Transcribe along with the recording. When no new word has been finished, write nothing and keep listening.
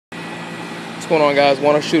What's going on, guys?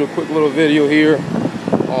 Want to shoot a quick little video here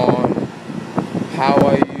on how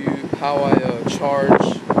I charge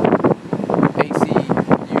AC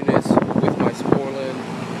units with my Sporlan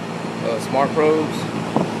smart probes.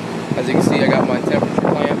 As you can see, I got my temperature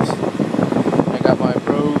clamps, I got my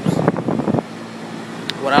probes.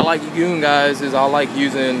 What I like doing, guys, is I like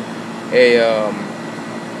using a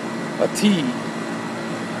T,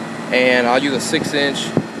 and I'll use a 6-inch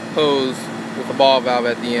hose with a ball valve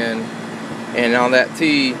at the end. And on that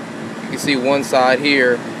T, you can see one side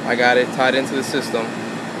here, I got it tied into the system.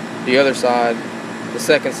 The other side, the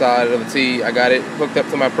second side of the T, I got it hooked up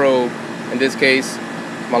to my probe, in this case,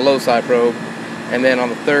 my low side probe. And then on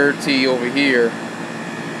the third T over here,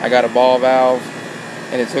 I got a ball valve,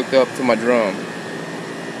 and it's hooked up to my drum,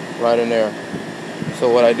 right in there. So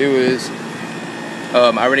what I do is,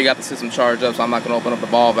 I already got the system charged up, so I'm not going to open up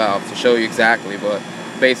the ball valve to show you exactly, but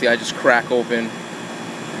basically I just crack open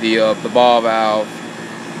the ball valve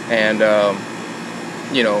and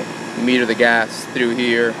you know, meter the gas through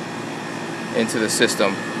here into the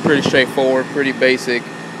system. Pretty straightforward, pretty basic.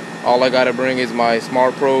 All I gotta bring is my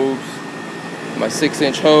smart probes, my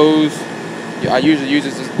 6-inch hose. I usually use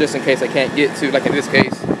this just in case I can't get to, like in this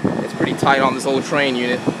case, it's pretty tight on this old train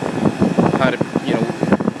unit, kind of, you know,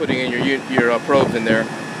 putting in your probes in there.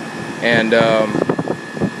 And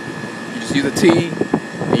you just use a T,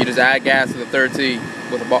 and you just add gas to the third T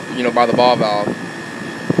with a by the ball valve.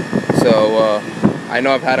 So I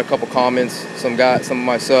know I've had a couple comments. Some of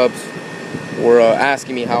my subs were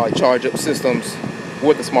asking me how I charge up systems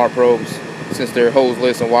with the smart probes, since they're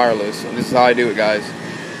hoseless and wireless. And this is how I do it, guys.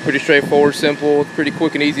 Pretty straightforward, simple, pretty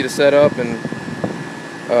quick and easy to set up, and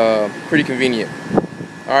pretty convenient.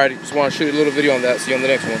 Alright, just want to shoot a little video on that. See you on the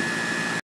next one.